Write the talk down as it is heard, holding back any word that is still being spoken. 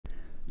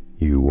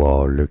You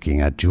are looking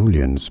at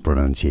Julian's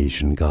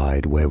pronunciation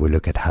guide, where we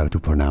look at how to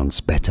pronounce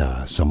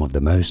better some of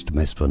the most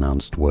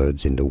mispronounced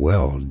words in the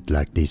world,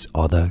 like this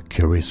other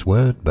curious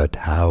word. But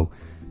how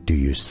do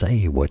you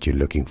say what you're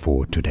looking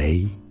for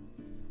today?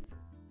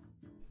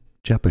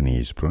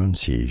 Japanese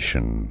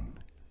pronunciation,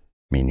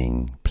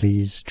 meaning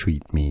please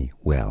treat me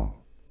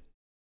well.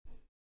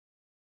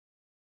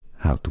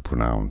 How to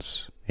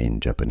pronounce in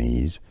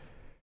Japanese: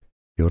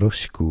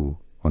 Yoroshiku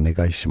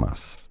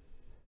onegaishimasu.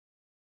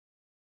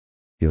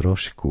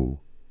 Yoroshiku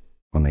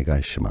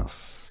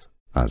onegaishimasu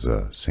as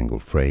a single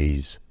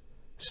phrase.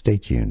 Stay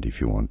tuned if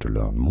you want to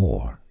learn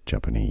more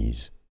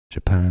Japanese.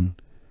 Japan,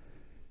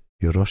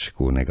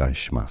 Yoroshiku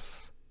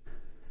onegaishimasu.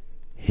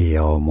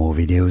 Here are more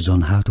videos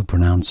on how to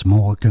pronounce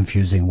more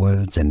confusing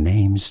words and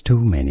names too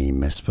many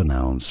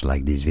mispronounced.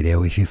 Like this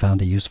video if you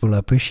found it useful. I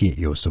appreciate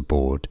your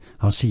support.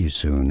 I'll see you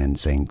soon and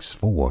thanks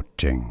for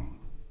watching.